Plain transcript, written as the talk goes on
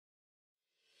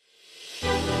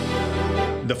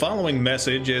The following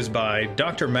message is by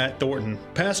Dr. Matt Thornton,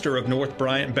 pastor of North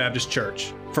Bryant Baptist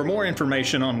Church. For more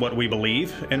information on what we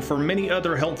believe and for many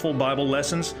other helpful Bible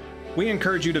lessons, we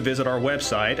encourage you to visit our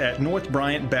website at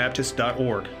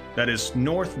northbryantbaptist.org. That is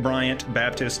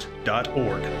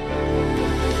northbryantbaptist.org.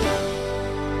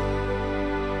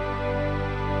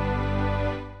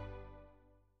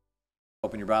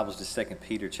 Open your Bibles to 2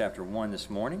 Peter chapter 1 this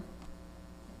morning.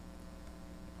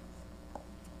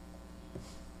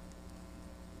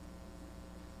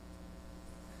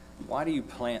 Why do you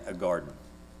plant a garden?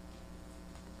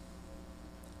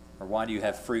 Or why do you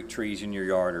have fruit trees in your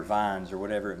yard or vines or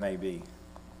whatever it may be?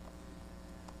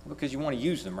 Because you want to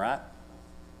use them, right?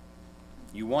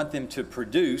 You want them to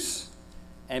produce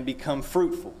and become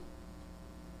fruitful.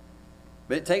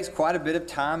 But it takes quite a bit of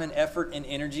time and effort and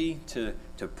energy to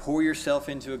pour yourself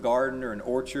into a garden or an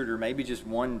orchard or maybe just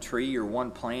one tree or one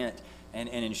plant and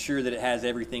ensure that it has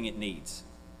everything it needs.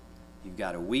 You've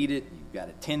got to weed it, you've got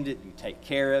to tend it, you take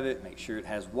care of it, make sure it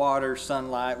has water,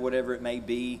 sunlight, whatever it may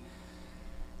be.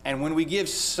 And when we give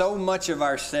so much of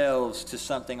ourselves to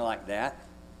something like that,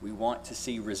 we want to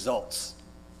see results.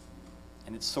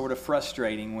 And it's sort of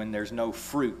frustrating when there's no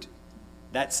fruit.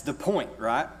 That's the point,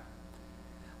 right?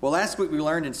 Well, last week we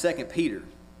learned in 2 Peter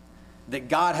that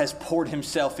God has poured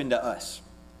himself into us.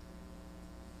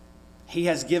 He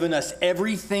has given us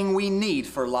everything we need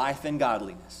for life and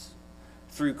godliness.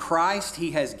 Through Christ,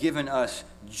 he has given us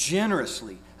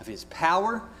generously of his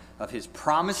power, of his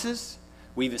promises.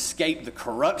 We've escaped the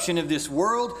corruption of this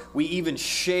world. We even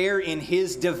share in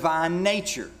his divine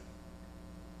nature.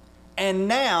 And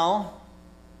now,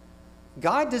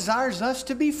 God desires us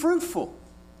to be fruitful.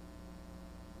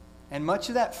 And much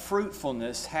of that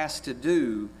fruitfulness has to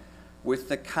do with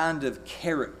the kind of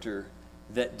character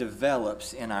that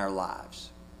develops in our lives.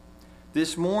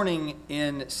 This morning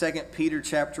in 2 Peter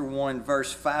chapter 1,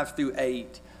 verse 5 through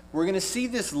 8, we're going to see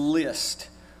this list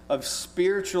of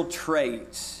spiritual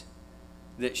traits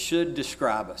that should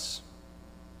describe us.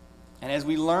 And as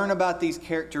we learn about these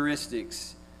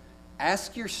characteristics,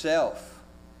 ask yourself,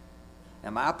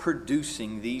 am I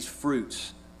producing these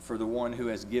fruits for the one who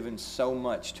has given so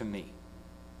much to me?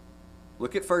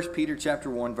 Look at 1 Peter chapter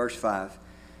 1, verse 5.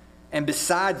 And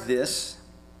besides this,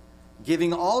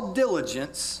 giving all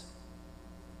diligence,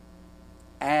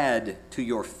 add to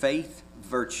your faith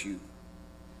virtue,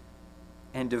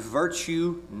 and to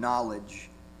virtue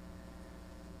knowledge,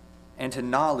 and to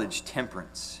knowledge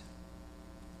temperance,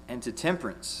 and to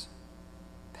temperance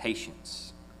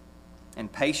patience,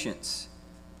 and patience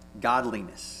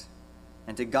godliness,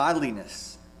 and to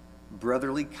godliness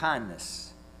brotherly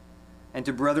kindness, and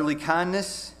to brotherly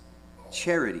kindness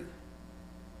charity.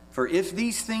 For if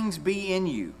these things be in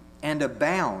you and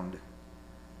abound,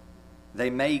 they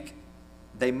make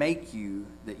you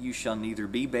that you shall neither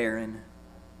be barren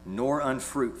nor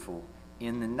unfruitful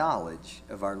in the knowledge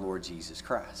of our Lord Jesus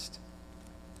Christ.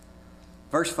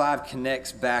 Verse 5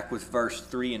 connects back with verse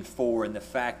 3 and 4 and the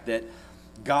fact that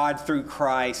God through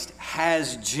Christ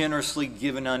has generously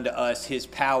given unto us his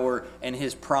power and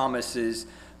his promises,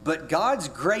 but God's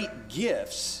great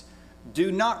gifts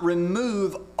do not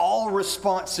remove all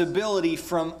responsibility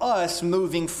from us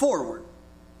moving forward.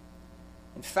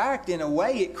 In fact, in a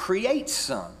way, it creates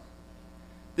some.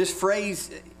 This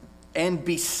phrase, and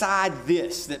beside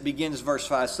this, that begins verse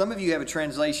 5. Some of you have a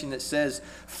translation that says,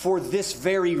 for this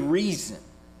very reason.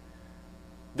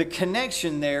 The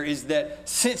connection there is that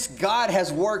since God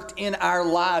has worked in our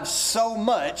lives so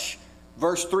much,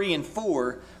 verse 3 and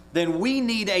 4, then we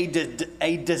need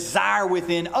a desire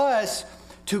within us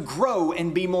to grow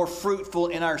and be more fruitful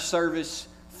in our service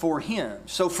for him.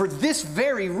 So for this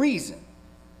very reason,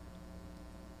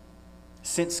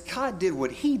 since God did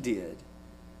what he did,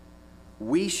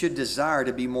 we should desire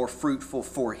to be more fruitful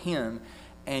for him.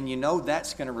 And you know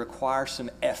that's going to require some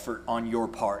effort on your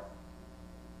part.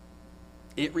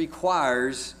 It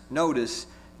requires, notice,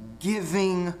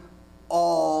 giving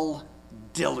all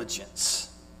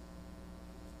diligence.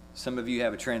 Some of you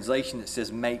have a translation that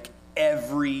says make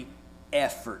every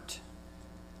effort.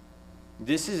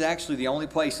 This is actually the only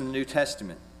place in the New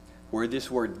Testament where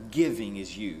this word giving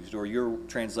is used, or your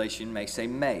translation may say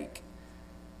make.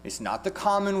 It's not the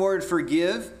common word for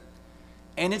give,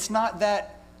 and it's not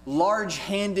that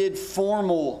large-handed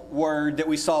formal word that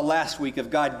we saw last week of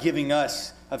God giving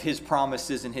us of his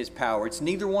promises and his power. It's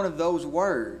neither one of those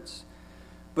words.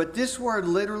 But this word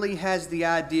literally has the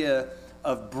idea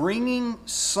of bringing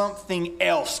something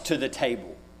else to the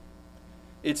table.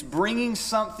 It's bringing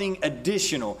something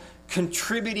additional,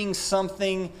 contributing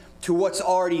something to what's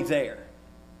already there.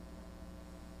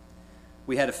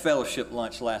 We had a fellowship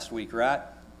lunch last week, right?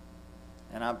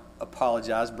 and I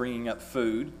apologize bringing up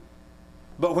food,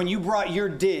 but when you brought your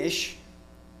dish,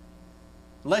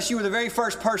 unless you were the very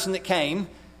first person that came,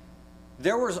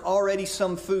 there was already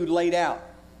some food laid out.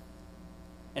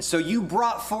 And so you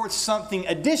brought forth something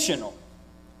additional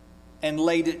and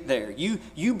laid it there.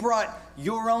 You brought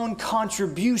your own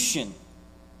contribution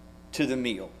to the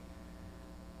meal.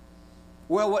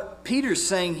 Well, what Peter's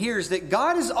saying here is that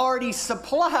God has already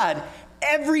supplied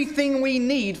everything we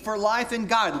need for life and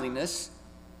godliness,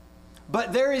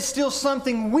 but there is still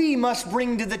something we must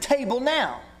bring to the table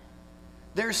now.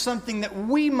 There's something that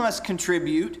we must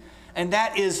contribute, and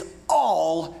that is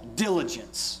all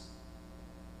diligence.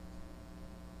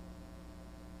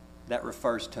 That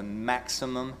refers to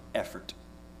maximum effort.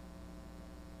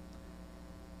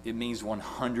 It means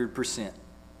 100%.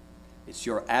 It's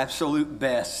your absolute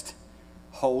best,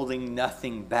 holding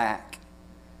nothing back.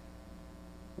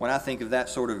 When I think of that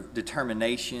sort of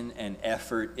determination and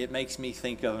effort, it makes me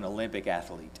think of an Olympic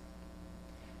athlete.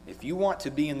 If you want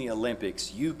to be in the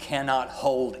Olympics, you cannot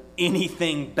hold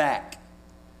anything back.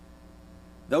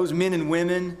 Those men and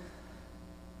women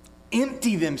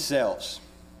empty themselves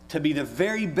to be the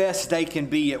very best they can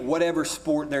be at whatever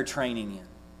sport they're training in.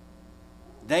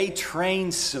 They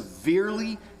train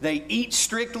severely. They eat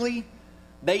strictly.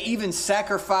 They even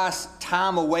sacrifice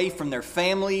time away from their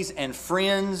families and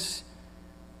friends.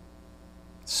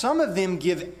 Some of them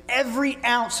give every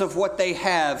ounce of what they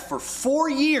have for 4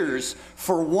 years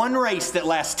for one race that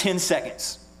lasts 10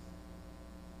 seconds.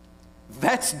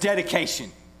 That's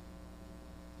dedication.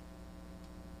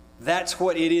 That's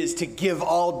what it is to give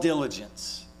all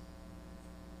diligence.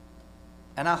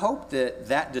 And I hope that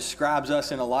that describes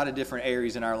us in a lot of different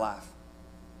areas in our life.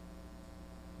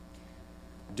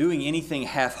 Doing anything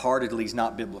half-heartedly is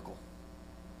not biblical.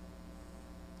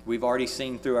 We've already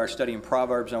seen through our study in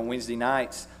Proverbs on Wednesday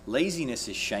nights, laziness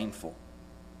is shameful.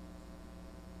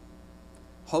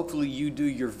 Hopefully you do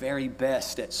your very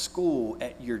best at school,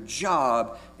 at your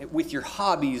job, with your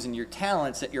hobbies and your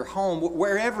talents, at your home,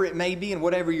 wherever it may be and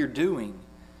whatever you're doing.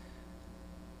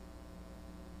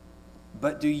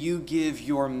 But do you give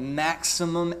your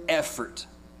maximum effort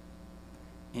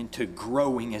into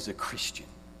growing as a Christian?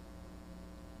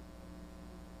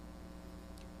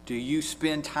 Do you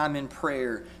spend time in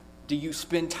prayer? Do you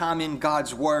spend time in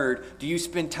God's Word? Do you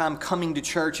spend time coming to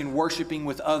church and worshiping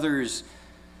with others?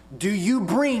 Do you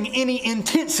bring any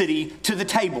intensity to the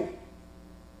table?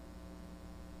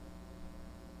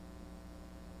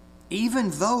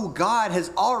 Even though God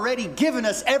has already given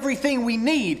us everything we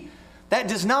need, that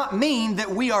does not mean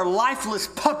that we are lifeless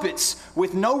puppets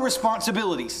with no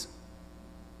responsibilities.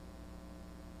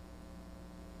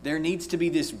 There needs to be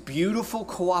this beautiful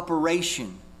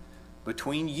cooperation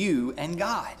between you and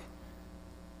God.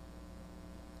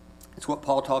 It's what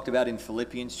Paul talked about in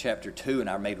Philippians chapter 2, and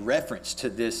I made reference to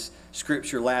this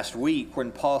scripture last week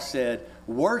when Paul said,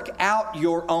 "Work out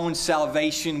your own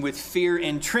salvation with fear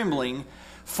and trembling,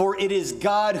 for it is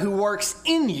God who works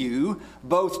in you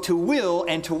both to will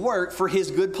and to work for His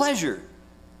good pleasure."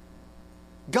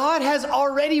 God has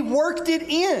already worked it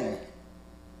in.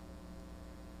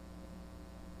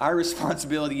 Our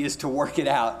responsibility is to work it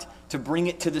out, to bring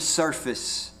it to the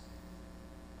surface.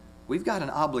 We've got an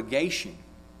obligation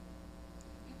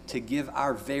to give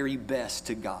our very best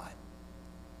to God.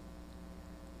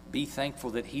 Be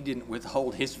thankful that He didn't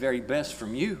withhold His very best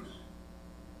from you.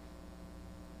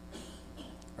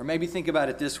 Or maybe think about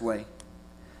it this way.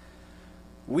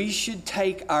 We should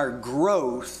take our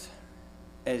growth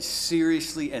as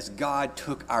seriously as God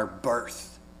took our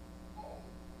birth.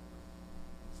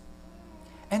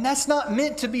 And that's not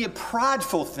meant to be a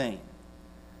prideful thing.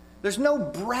 There's no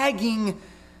bragging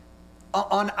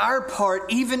on our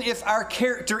part, even if our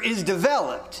character is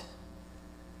developed.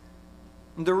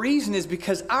 The reason is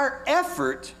because our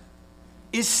effort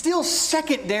is still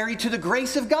secondary to the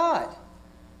grace of God.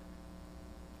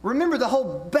 Remember, the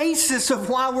whole basis of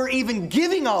why we're even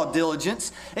giving all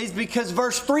diligence is because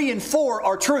verse 3 and 4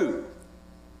 are true.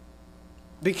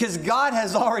 Because God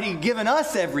has already given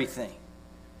us everything.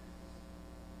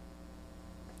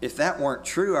 If that weren't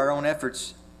true, our own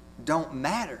efforts don't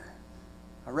matter.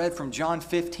 I read from John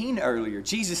 15 earlier.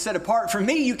 Jesus said, "Apart from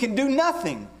me, you can do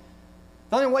nothing."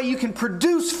 The only way you can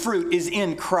produce fruit is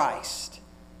in Christ.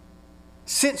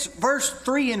 Since verse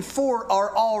 3 and 4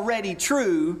 are already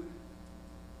true,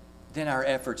 then our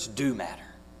efforts do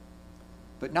matter.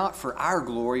 But not for our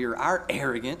glory or our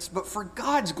arrogance, but for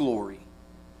God's glory.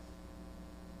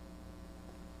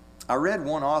 I read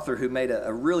one author who made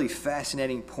a really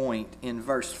fascinating point in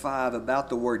verse 5 about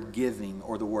the word giving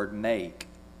or the word make.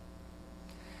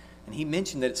 And he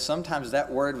mentioned that sometimes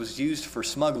that word was used for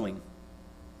smuggling.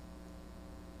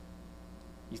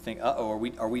 You think,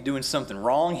 uh-oh, are we doing something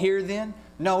wrong here then?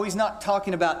 No, he's not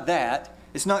talking about that.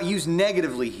 It's not used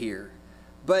negatively here.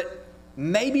 But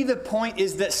maybe the point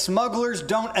is that smugglers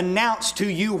don't announce to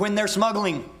you when they're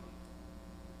smuggling.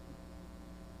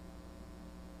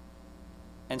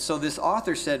 And so this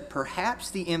author said, perhaps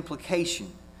the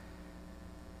implication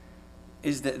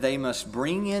is that they must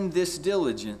bring in this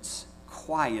diligence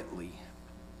quietly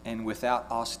and without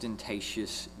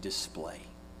ostentatious display.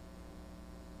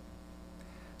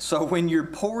 So when you're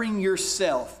pouring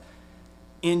yourself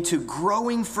into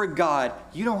growing for God,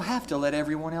 you don't have to let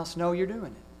everyone else know you're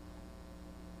doing it.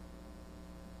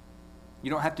 You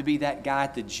don't have to be that guy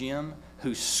at the gym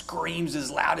who screams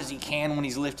as loud as he can when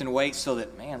he's lifting weights so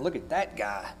that, man, look at that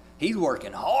guy. He's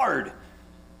working hard.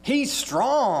 He's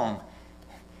strong.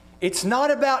 It's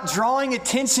not about drawing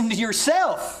attention to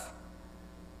yourself.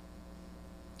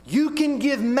 You can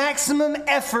give maximum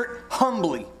effort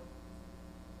humbly,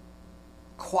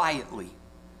 quietly.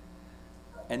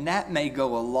 And that may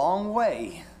go a long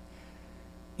way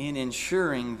in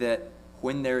ensuring that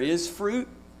when there is fruit,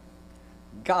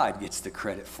 God gets the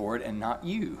credit for it and not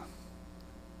you.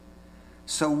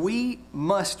 So we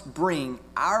must bring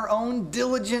our own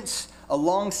diligence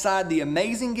alongside the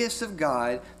amazing gifts of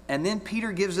God. And then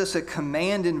Peter gives us a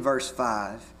command in verse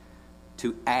 5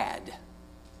 to add.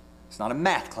 It's not a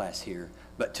math class here,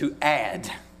 but to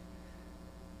add.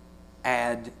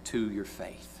 Add to your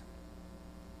faith.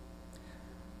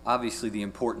 Obviously, the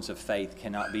importance of faith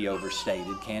cannot be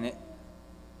overstated, can it?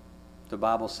 The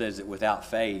Bible says that without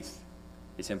faith,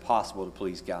 it's impossible to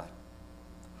please God.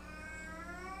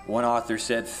 One author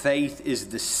said, faith is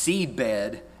the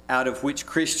seedbed out of which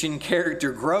Christian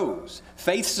character grows.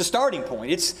 Faith's the starting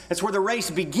point. That's where the race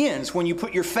begins, when you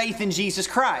put your faith in Jesus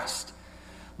Christ.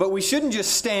 But we shouldn't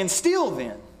just stand still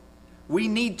then. We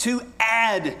need to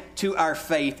add to our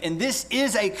faith. And this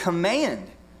is a command.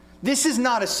 This is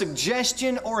not a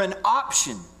suggestion or an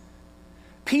option.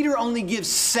 Peter only gives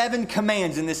 7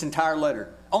 commands in this entire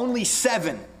letter. Only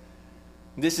 7.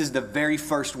 This is the very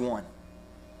first one.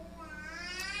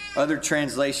 Other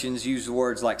translations use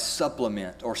words like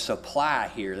supplement or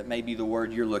supply here. That may be the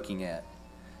word you're looking at.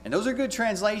 And those are good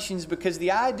translations because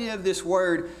the idea of this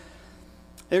word,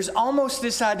 there's almost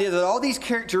this idea that all these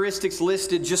characteristics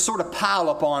listed just sort of pile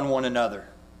upon one another.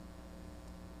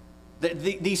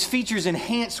 These features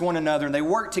enhance one another and they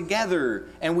work together,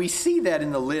 and we see that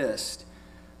in the list.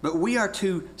 But we are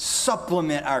to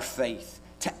supplement our faith,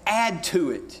 to add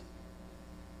to it.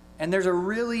 And there's a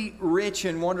really rich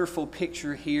and wonderful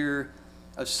picture here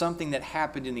of something that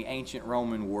happened in the ancient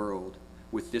Roman world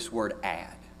with this word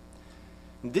add.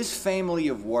 This family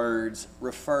of words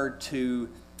referred to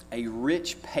a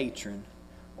rich patron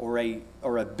or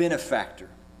a benefactor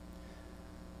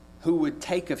who would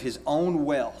take of his own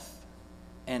wealth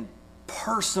and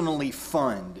personally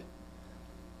fund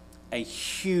a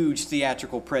huge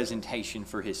theatrical presentation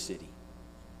for his city.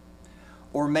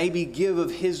 Or maybe give of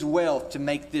his wealth to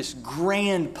make this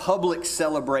grand public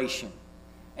celebration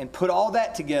and put all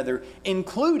that together,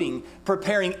 including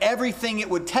preparing everything it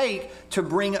would take to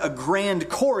bring a grand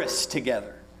chorus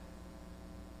together.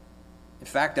 In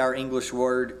fact, our English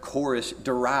word chorus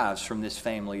derives from this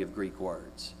family of Greek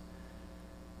words.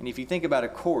 And if you think about a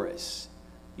chorus,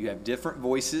 you have different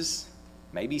voices,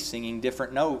 maybe singing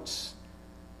different notes,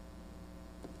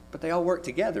 but they all work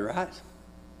together, right?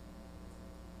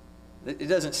 It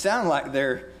doesn't sound like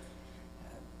they're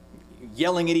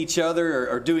yelling at each other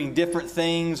or doing different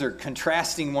things or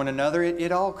contrasting one another.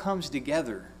 It all comes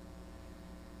together.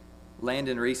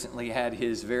 Landon recently had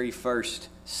his very first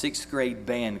 6th grade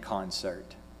band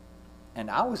concert, and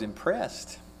I was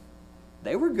impressed.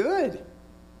 They were good.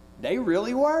 They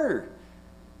really were.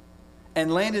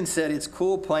 And Landon said it's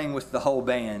cool playing with the whole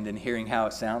band and hearing how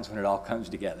it sounds when it all comes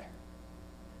together.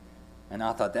 And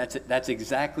I thought that's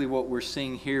exactly what we're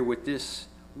seeing here with this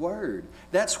word.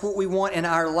 That's what we want in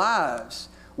our lives.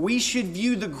 We should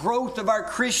view the growth of our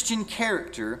Christian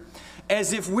character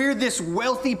as if we're this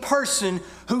wealthy person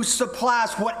who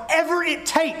supplies whatever it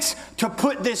takes to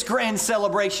put this grand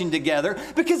celebration together,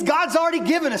 because God's already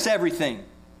given us everything.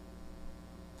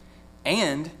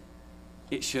 And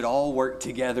it should all work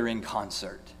together in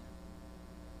concert.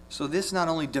 So this not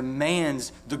only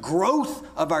demands the growth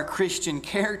of our Christian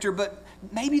character, but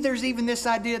maybe there's even this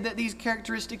idea that these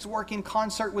characteristics work in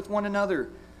concert with one another.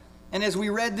 And as we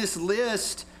read this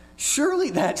list, surely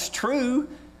that's true.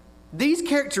 These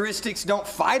characteristics don't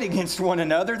fight against one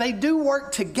another. They do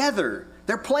work together.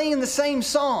 They're playing the same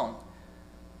song.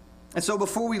 And so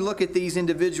before we look at these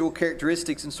individual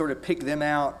characteristics and sort of pick them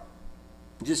out,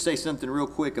 just say something real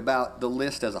quick about the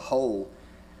list as a whole.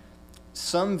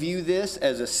 Some view this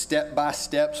as a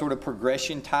step-by-step sort of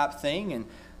progression type thing, and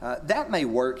that may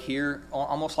work here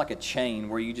almost like a chain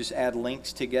where you just add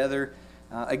links together.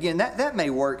 Again, that may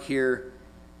work here.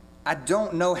 I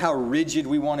don't know how rigid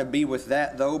we want to be with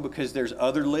that, though, because there's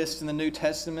other lists in the New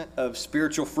Testament of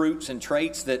spiritual fruits and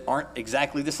traits that aren't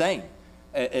exactly the same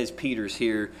as Peter's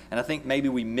here, and I think maybe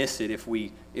we miss it if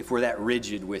we're that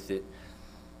rigid with it.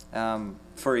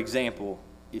 For example,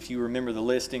 if you remember the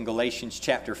list in Galatians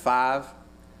chapter 5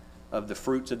 of the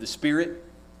fruits of the Spirit,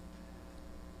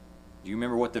 do you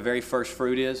remember what the very first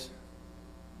fruit is?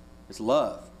 It's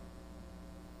love.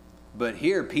 But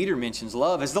here, Peter mentions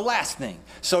love as the last thing.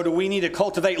 So do we need to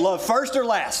cultivate love first or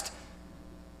last?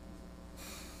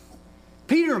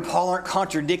 Peter and Paul aren't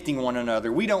contradicting one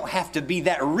another. We don't have to be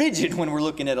that rigid when we're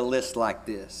looking at a list like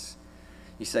this.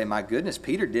 You say, my goodness,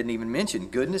 Peter didn't even mention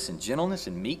goodness and gentleness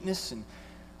and meekness. And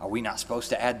are we not supposed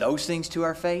to add those things to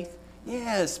our faith?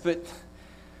 Yes, but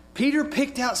Peter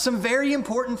picked out some very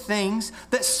important things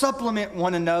that supplement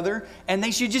one another, and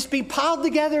they should just be piled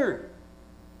together.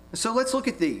 So let's look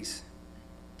at these.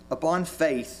 Upon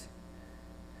faith,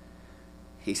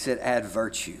 he said, add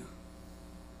virtue.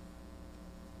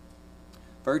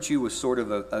 Virtue was sort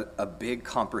of a big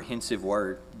comprehensive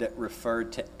word that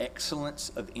referred to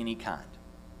excellence of any kind.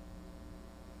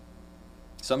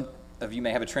 Some of you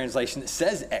may have a translation that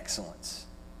says excellence.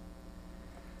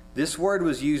 This word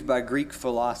was used by Greek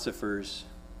philosophers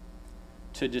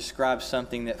to describe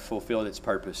something that fulfilled its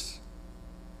purpose.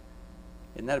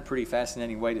 Isn't that a pretty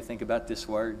fascinating way to think about this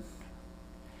word?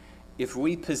 If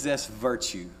we possess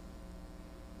virtue,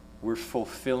 we're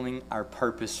fulfilling our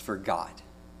purpose for God.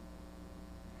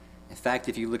 In fact,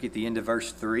 if you look at the end of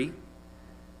verse 3,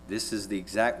 this is the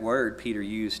exact word Peter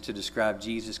used to describe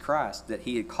Jesus Christ, that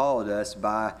he had called us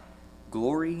by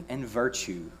glory and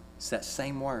virtue. It's that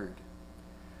same word.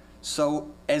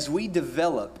 So as we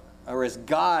develop, or as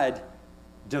God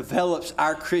develops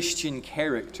our Christian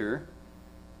character,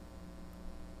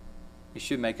 it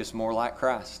should make us more like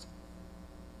Christ,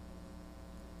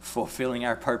 fulfilling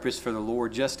our purpose for the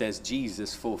Lord just as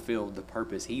Jesus fulfilled the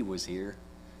purpose he was here.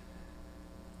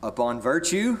 Upon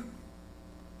virtue,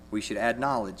 we should add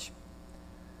knowledge.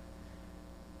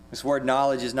 This word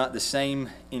knowledge is not the same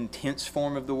intense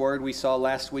form of the word we saw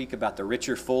last week about the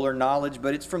richer, fuller knowledge,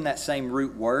 but it's from that same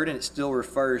root word, and it still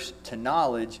refers to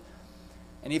knowledge.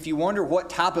 And if you wonder what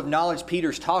type of knowledge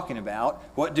Peter's talking about,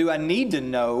 what do I need to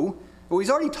know? Well, he's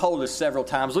already told us several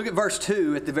times. Look at verse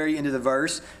 2 at the very end of the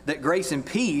verse, that grace and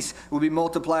peace will be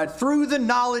multiplied through the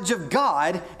knowledge of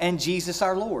God and Jesus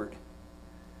our Lord.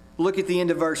 Look at the end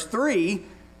of verse 3,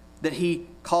 that he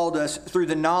called us through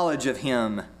the knowledge of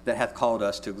him that hath called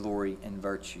us to glory and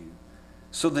virtue.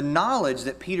 So the knowledge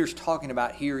that Peter's talking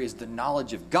about here is the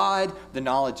knowledge of God, the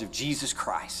knowledge of Jesus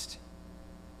Christ.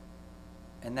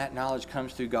 And that knowledge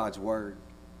comes through God's word,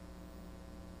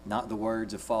 not the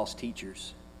words of false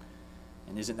teachers.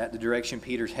 And isn't that the direction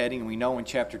Peter's heading? And we know in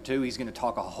chapter 2 he's going to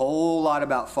talk a whole lot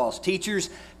about false teachers.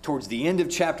 Towards the end of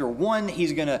chapter 1,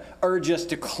 he's going to urge us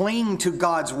to cling to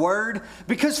God's word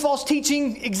because false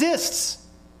teaching exists.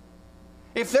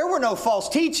 If there were no false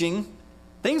teaching,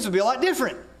 things would be a lot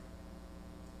different.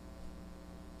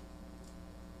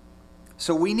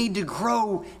 So we need to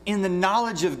grow in the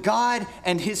knowledge of God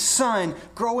and his Son,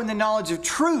 grow in the knowledge of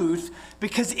truth,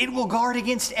 because it will guard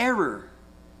against error.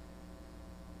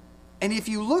 And if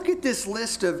you look at this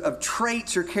list of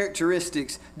traits or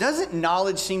characteristics, doesn't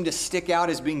knowledge seem to stick out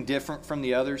as being different from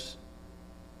the others?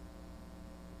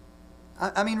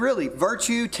 I mean, really,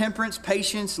 virtue, temperance,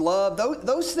 patience, love,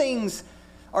 those things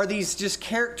are these just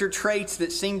character traits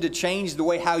that seem to change the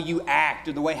way how you act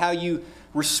or the way how you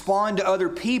respond to other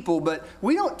people, but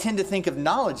we don't tend to think of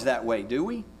knowledge that way, do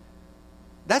we?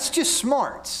 That's just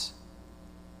smarts.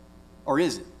 Or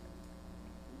is it?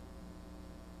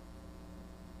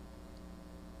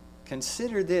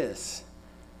 Consider this,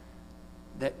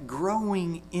 that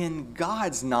growing in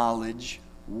God's knowledge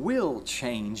will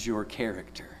change your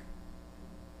character.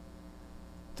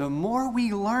 The more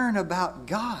we learn about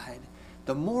God,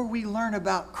 the more we learn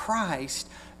about Christ,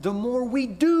 the more we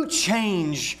do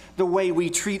change the way we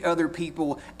treat other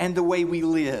people and the way we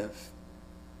live.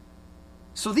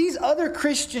 So these other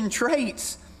Christian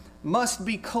traits must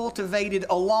be cultivated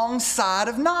alongside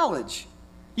of knowledge.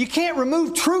 You can't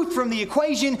remove truth from the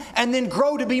equation and then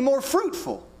grow to be more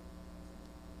fruitful.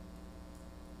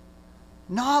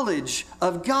 Knowledge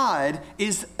of God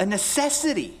is a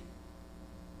necessity.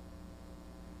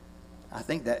 I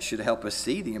think that should help us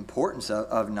see the importance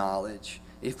of knowledge.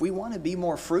 If we want to be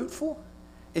more fruitful,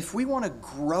 if we want to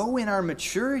grow in our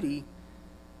maturity,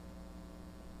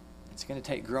 it's going to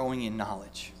take growing in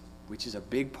knowledge. which is a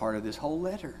big part of this whole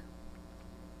letter.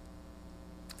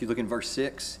 If you look in verse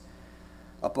 6,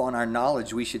 upon our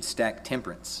knowledge we should stack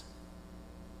temperance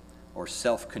or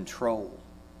self-control.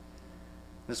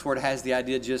 This word has the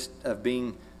idea just of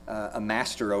being a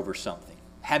master over something,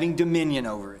 having dominion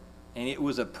over it. And it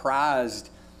was a prized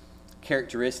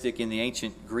characteristic in the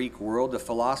ancient Greek world. The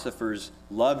philosophers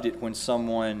loved it when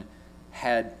someone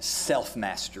had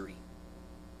self-mastery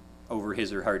over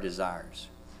his or her desires.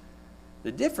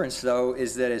 The difference, though,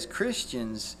 is that as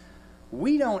Christians,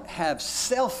 we don't have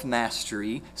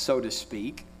self-mastery, so to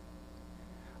speak,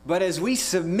 but as we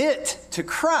submit to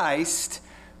Christ,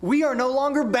 we are no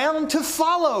longer bound to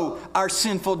follow our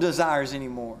sinful desires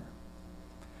anymore.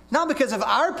 Not because of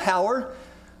our power,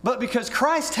 but because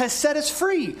Christ has set us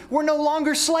free. We're no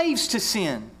longer slaves to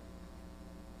sin.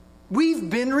 We've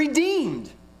been redeemed.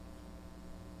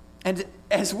 And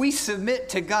as we submit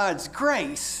to God's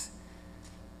grace,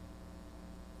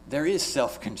 there is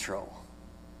self-control.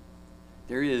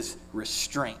 There is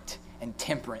restraint and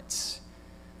temperance.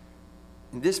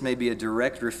 And this may be a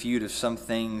direct refute of some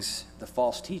things the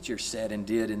false teachers said and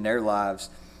did in their lives.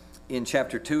 In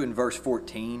chapter 2 and verse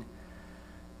 14,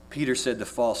 Peter said the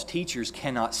false teachers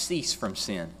cannot cease from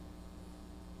sin.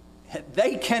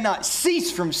 They cannot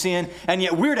cease from sin, and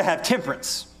yet we're to have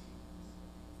temperance.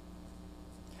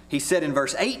 He said in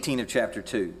verse 18 of chapter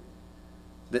 2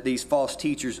 that these false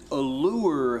teachers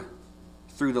allure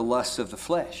through the lusts of the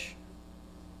flesh.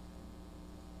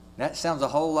 That sounds a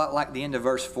whole lot like the end of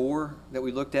verse 4 that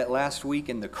we looked at last week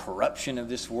in the corruption of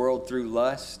this world through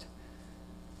lust.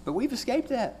 But we've escaped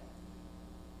that.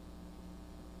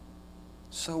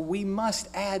 So we must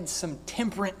add some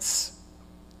temperance,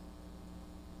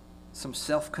 some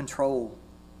self-control.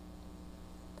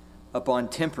 Upon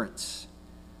temperance,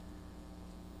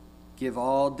 give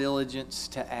all diligence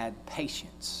to add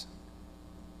patience.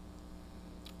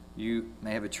 You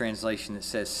may have a translation that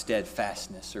says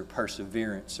steadfastness or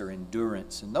perseverance or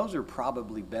endurance. And those are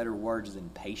probably better words than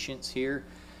patience here,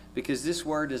 because this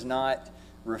word does not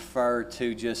refer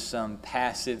to just some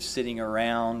passive sitting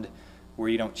around where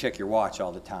you don't check your watch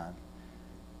all the time.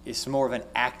 It's more of an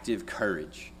active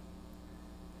courage.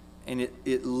 And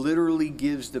it literally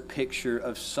gives the picture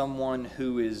of someone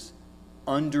who is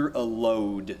under a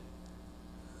load,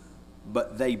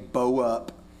 but they bow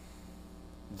up,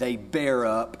 they bear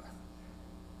up,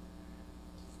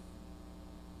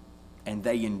 and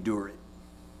they endure it.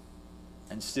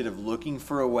 Instead of looking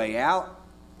for a way out,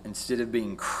 instead of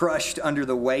being crushed under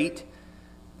the weight,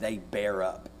 they bear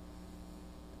up.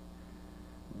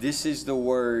 This is the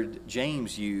word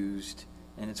James used,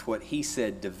 and it's what he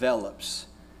said develops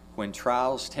when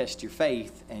trials test your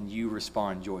faith and you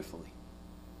respond joyfully.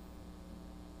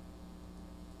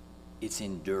 It's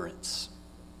endurance.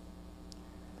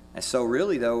 And so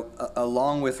really, though,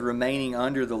 along with remaining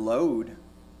under the load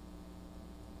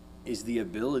is the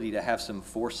ability to have some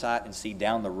foresight and see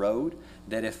down the road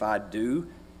that if I do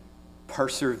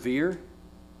persevere,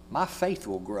 my faith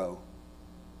will grow.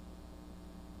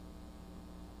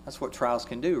 That's what trials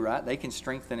can do, right? They can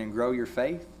strengthen and grow your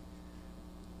faith.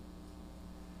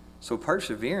 So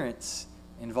perseverance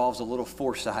involves a little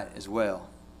foresight as well.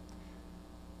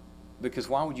 Because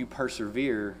why would you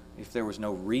persevere if there was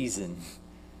no reason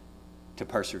to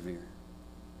persevere?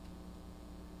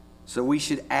 So we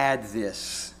should add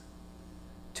this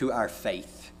to our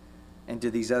faith and to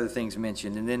these other things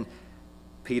mentioned. And then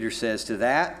Peter says to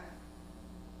that,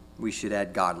 we should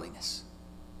add godliness.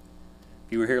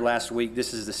 If you were here last week,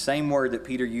 this is the same word that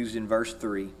Peter used in verse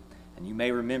 3. And you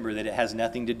may remember that it has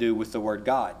nothing to do with the word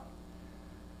God.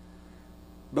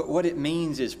 But what it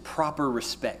means is proper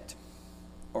respect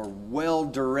or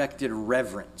well-directed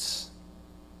reverence.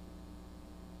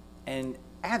 And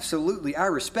absolutely, our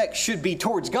respect should be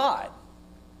towards God.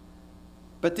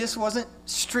 But this wasn't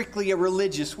strictly a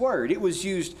religious word. It was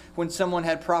used when someone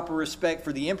had proper respect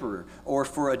for the emperor or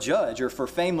for a judge or for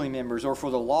family members or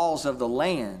for the laws of the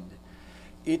land.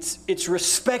 It's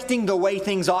respecting the way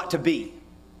things ought to be.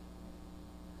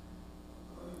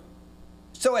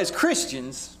 So as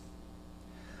Christians,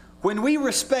 when we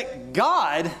respect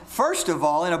God, first of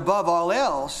all and above all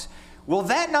else, will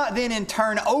that not then in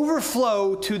turn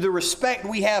overflow to the respect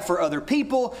we have for other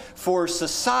people, for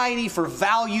society, for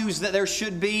values that there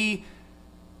should be?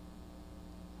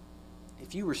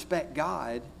 If you respect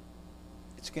God,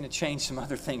 it's going to change some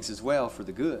other things as well for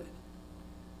the good.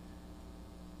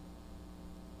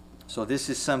 So this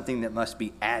is something that must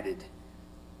be added.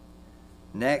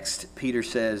 Next, Peter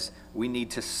says we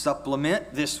need to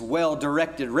supplement this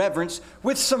well-directed reverence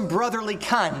with some brotherly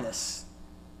kindness.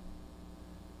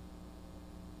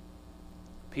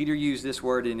 Peter used this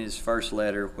word in his first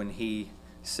letter when he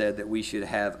said that we should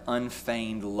have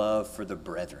unfeigned love for the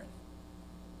brethren.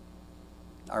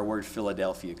 Our word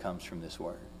Philadelphia comes from this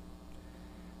word.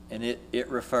 And it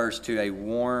refers to a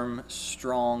warm,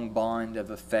 strong bond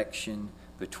of affection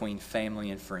between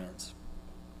family and friends.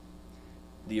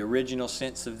 The original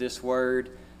sense of this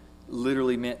word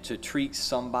literally meant to treat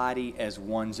somebody as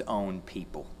one's own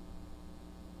people.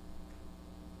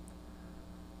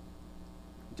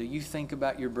 Do you think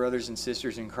about your brothers and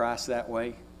sisters in Christ that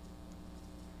way?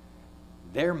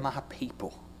 They're my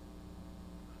people.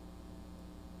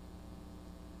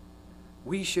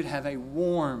 We should have a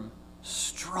warm,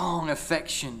 strong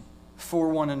affection for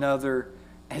one another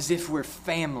as if we're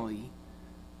family,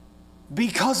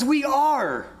 because we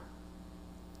are.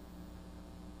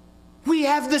 We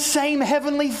have the same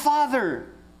Heavenly Father.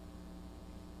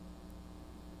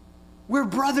 We're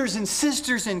brothers and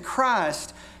sisters in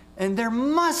Christ, and there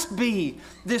must be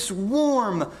this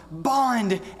warm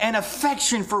bond and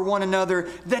affection for one another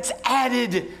that's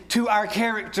added to our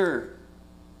character.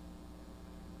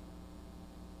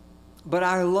 But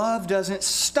our love doesn't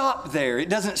stop there. It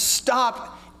doesn't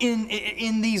stop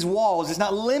in these walls. It's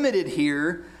not limited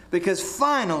here, because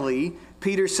finally,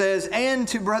 Peter says, and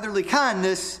to brotherly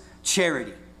kindness,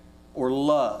 charity or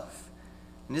love.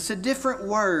 And it's a different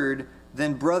word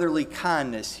than brotherly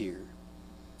kindness here.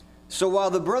 So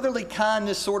while the brotherly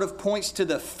kindness sort of points to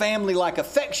the family-like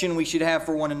affection we should have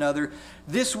for one another,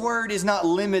 this word is not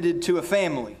limited to a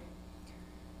family.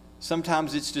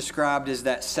 Sometimes it's described as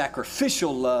that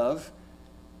sacrificial love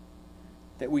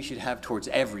that we should have towards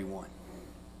everyone.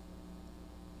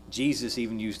 Jesus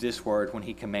even used this word when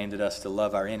he commanded us to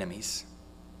love our enemies.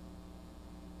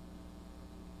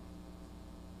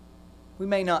 We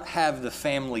may not have the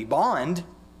family bond,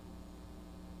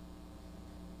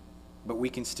 but we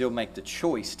can still make the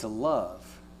choice to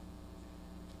love.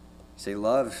 You say,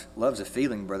 love's a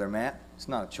feeling, Brother Matt. It's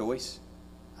not a choice.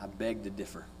 I beg to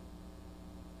differ.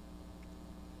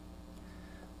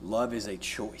 Love is a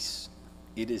choice.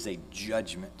 It is a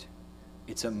judgment.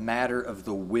 It's a matter of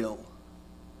the will.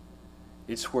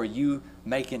 It's where you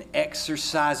make an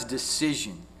exercise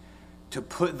decision to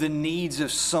put the needs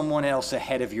of someone else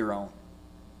ahead of your own.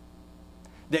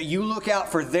 That you look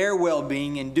out for their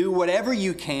well-being and do whatever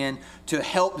you can to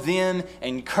help them,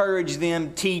 encourage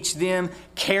them, teach them,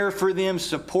 care for them,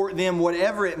 support them,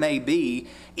 whatever it may be,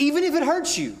 even if it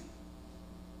hurts you.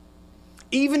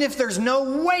 Even if there's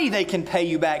no way they can pay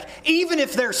you back. Even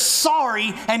if they're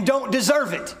sorry and don't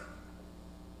deserve it.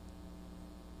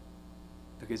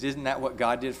 Because isn't that what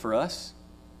God did for us?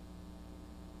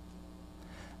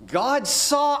 God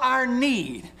saw our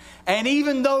need, and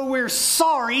even though we're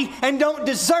sorry and don't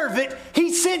deserve it,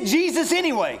 He sent Jesus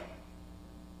anyway.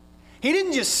 He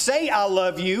didn't just say, I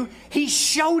love you. He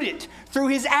showed it through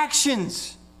His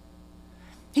actions.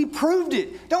 He proved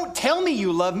it. Don't tell me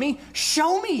you love me.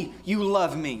 Show me you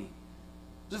love me.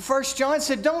 1 John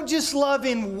said, don't just love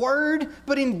in word,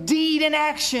 but in deed and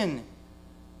action.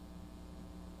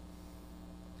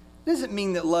 Doesn't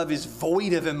mean that love is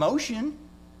void of emotion.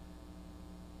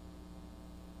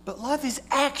 But love is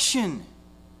action.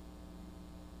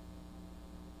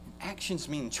 And actions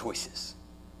mean choices.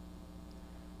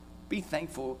 Be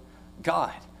thankful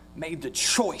God made the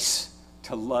choice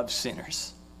to love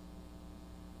sinners.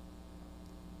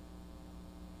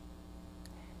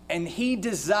 And He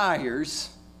desires,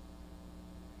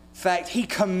 in fact, He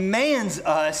commands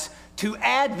us to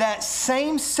add that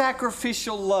same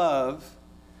sacrificial love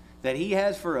that He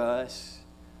has for us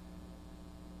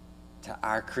to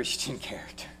our Christian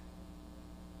character.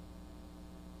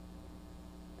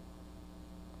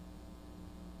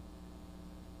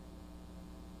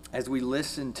 As we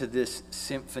listen to this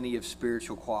symphony of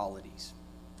spiritual qualities,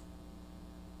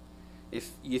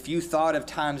 if you thought of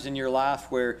times in your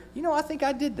life where, I think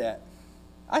I did that.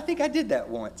 I think I did that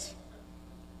once.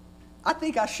 I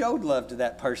think I showed love to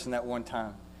that person that one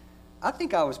time. I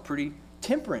think I was pretty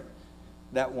temperate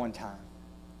that one time.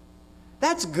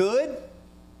 That's good.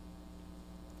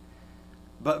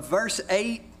 But verse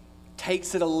 8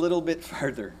 takes it a little bit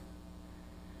further.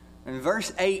 And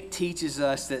verse 8 teaches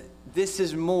us that this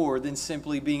is more than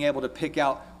simply being able to pick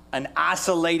out an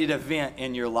isolated event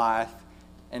in your life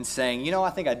and saying, I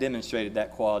think I demonstrated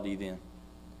that quality then.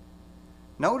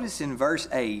 Notice in verse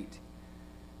 8,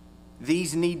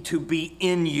 these need to be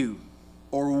in you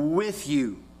or with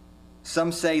you.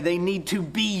 Some say they need to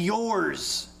be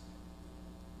yours.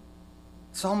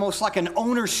 It's almost like an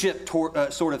ownership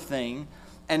sort of thing.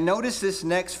 And notice this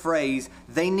next phrase,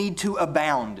 they need to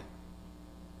abound.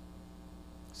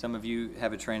 Some of you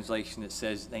have a translation that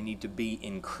says they need to be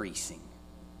increasing.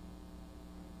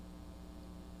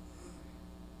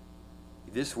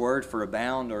 This word for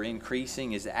abound or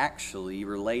increasing is actually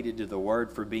related to the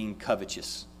word for being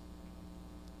covetous.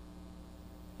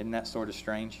 Isn't that sort of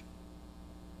strange?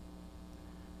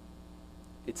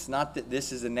 It's not that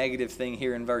this is a negative thing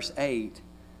here in verse 8,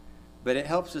 but it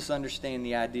helps us understand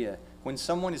the idea. When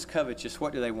someone is covetous,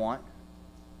 what do they want?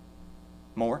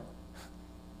 More.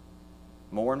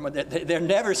 More and more. They're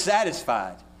never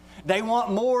satisfied. They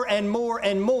want more and more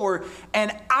and more.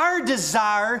 And our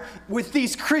desire with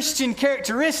these Christian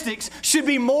characteristics should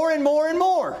be more and more and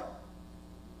more.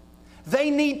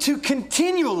 They need to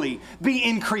continually be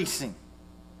increasing.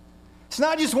 It's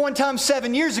not just one time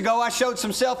 7 years ago I showed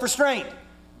some self-restraint.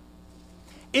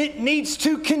 It needs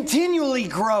to continually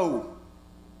grow.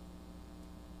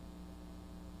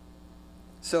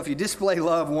 So if you display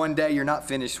love one day, you're not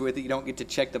finished with it. You don't get to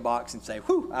check the box and say,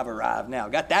 whew, I've arrived now.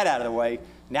 Got that out of the way.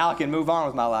 Now I can move on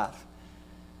with my life.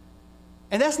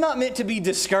 And that's not meant to be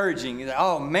discouraging.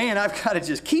 Oh man, I've got to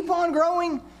just keep on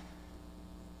growing.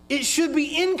 It should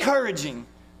be encouraging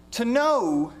to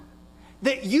know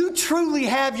that you truly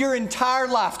have your entire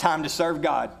lifetime to serve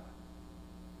God.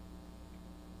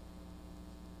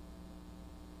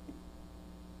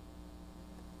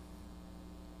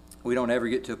 We don't ever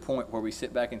get to a point where we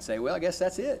sit back and say, well, I guess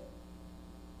that's it.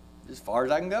 As far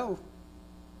as I can go.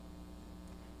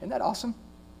 Isn't that awesome?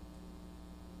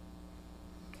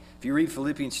 If you read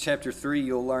Philippians chapter 3,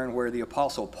 you'll learn where the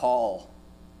Apostle Paul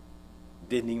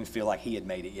didn't even feel like he had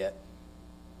made it yet.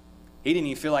 He didn't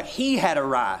even feel like he had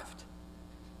arrived.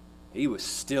 He was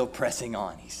still pressing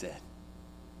on, he said.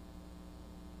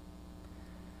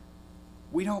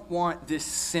 We don't want this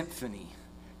symphony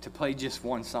to play just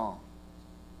one song.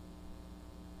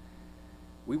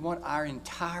 We want our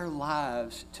entire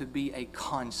lives to be a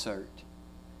concert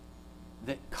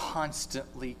that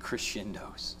constantly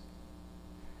crescendos,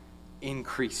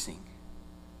 increasing,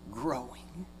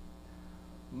 growing.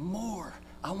 More.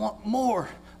 I want more,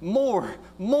 more,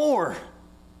 more.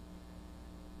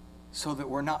 So that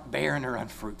we're not barren or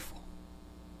unfruitful.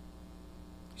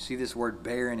 You see this word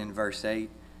barren in verse 8?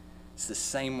 It's the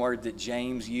same word that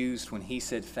James used when he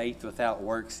said faith without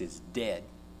works is dead.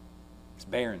 It's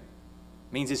barren.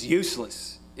 It means it's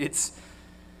useless. It's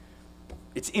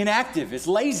inactive. It's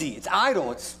lazy. It's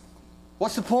idle.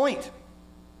 What's the point?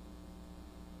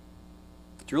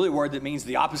 It's really a word that means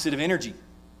the opposite of energy.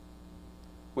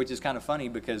 Which is kind of funny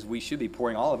because we should be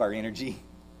pouring all of our energy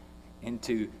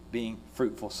into being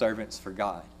fruitful servants for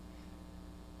God.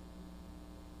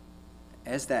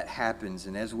 As that happens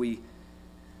and as we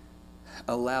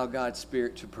allow God's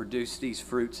Spirit to produce these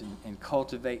fruits and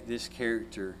cultivate this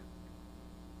character,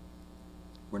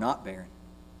 we're not barren.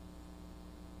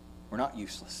 We're not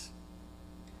useless.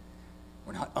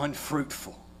 We're not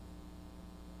unfruitful.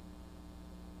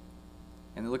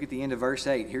 And look at the end of verse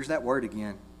 8. Here's that word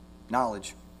again.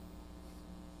 Knowledge.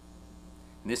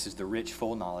 And this is the rich,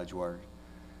 full knowledge word.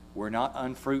 We're not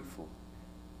unfruitful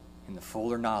in the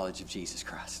fuller knowledge of Jesus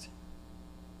Christ.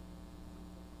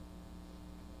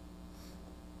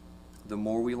 The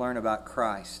more we learn about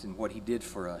Christ and what He did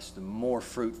for us, the more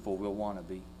fruitful we'll want to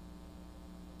be.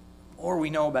 The more we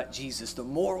know about Jesus, the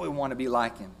more we want to be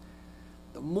like Him.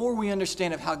 The more we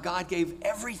understand of how God gave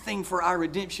everything for our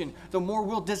redemption, the more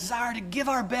we'll desire to give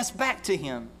our best back to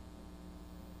Him.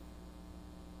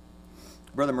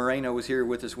 Brother Moreno was here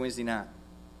with us Wednesday night,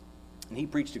 and he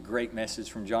preached a great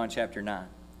message from John chapter 9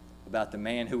 about the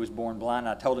man who was born blind.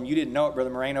 I told him, you didn't know it, Brother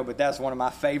Moreno, but that's one of my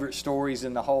favorite stories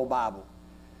in the whole Bible.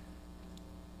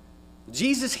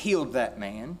 Jesus healed that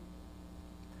man,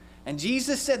 and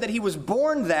Jesus said that he was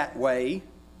born that way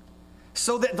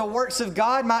so that the works of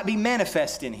God might be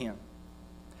manifest in him.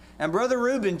 And Brother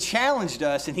Reuben challenged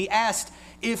us, and he asked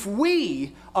if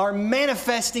we are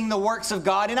manifesting the works of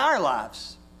God in our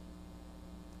lives.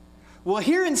 Well,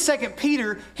 here in 2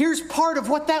 Peter, here's part of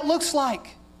what that looks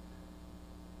like.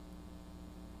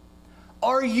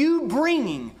 Are you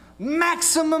bringing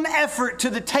maximum effort to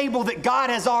the table that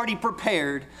God has already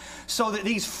prepared so that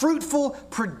these fruitful,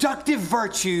 productive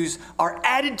virtues are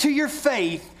added to your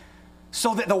faith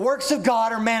so that the works of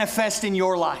God are manifest in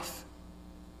your life?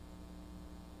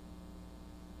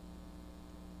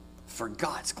 For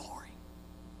God's glory.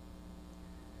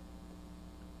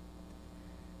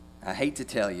 I hate to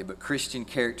tell you, but Christian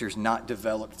character is not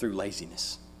developed through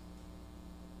laziness.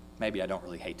 Maybe I don't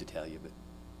really hate to tell you, but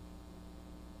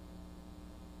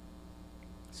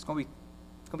it's going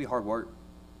to be hard work.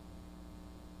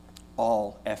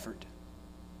 All effort.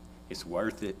 It's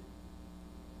worth it.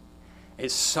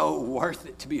 It's so worth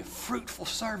it to be a fruitful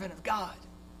servant of God.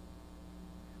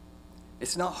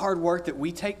 It's not hard work that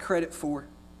we take credit for.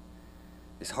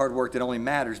 It's hard work that only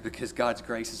matters because God's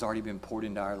grace has already been poured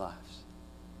into our lives.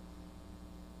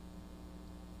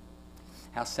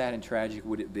 How sad and tragic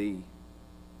would it be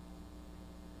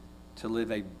to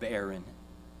live a barren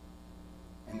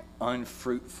and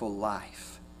unfruitful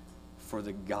life for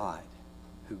the God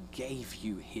who gave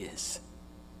you His?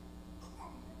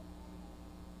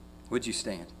 Would you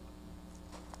stand?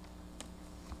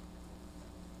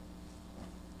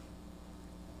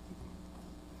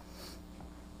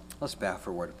 Let's bow for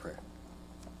a word of prayer.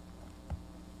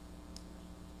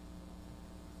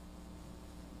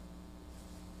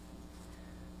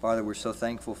 Father, we're so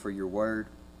thankful for your word,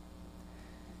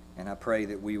 and I pray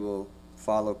that we will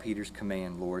follow Peter's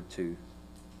command, Lord, to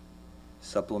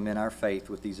supplement our faith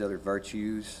with these other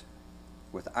virtues,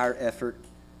 with our effort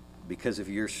because of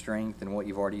your strength and what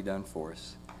you've already done for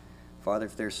us. Father,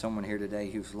 if there's someone here today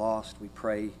who's lost, we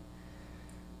pray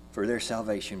for their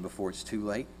salvation before it's too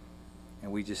late.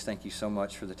 And we just thank you so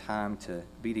much for the time to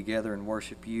be together and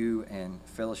worship you and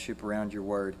fellowship around your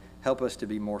word. Help us to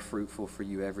be more fruitful for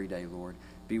you every day, Lord.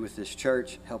 Be with this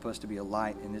church. Help us to be a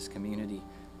light in this community.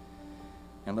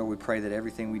 And Lord, we pray that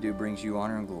everything we do brings you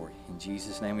honor and glory. In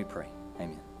Jesus' name we pray.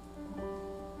 Amen.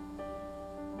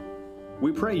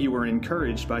 We pray you were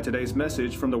encouraged by today's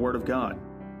message from the Word of God.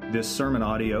 This sermon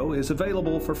audio is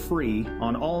available for free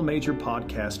on all major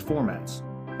podcast formats,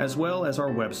 as well as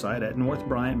our website at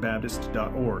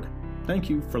northbryantbaptist.org. Thank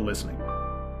you for listening.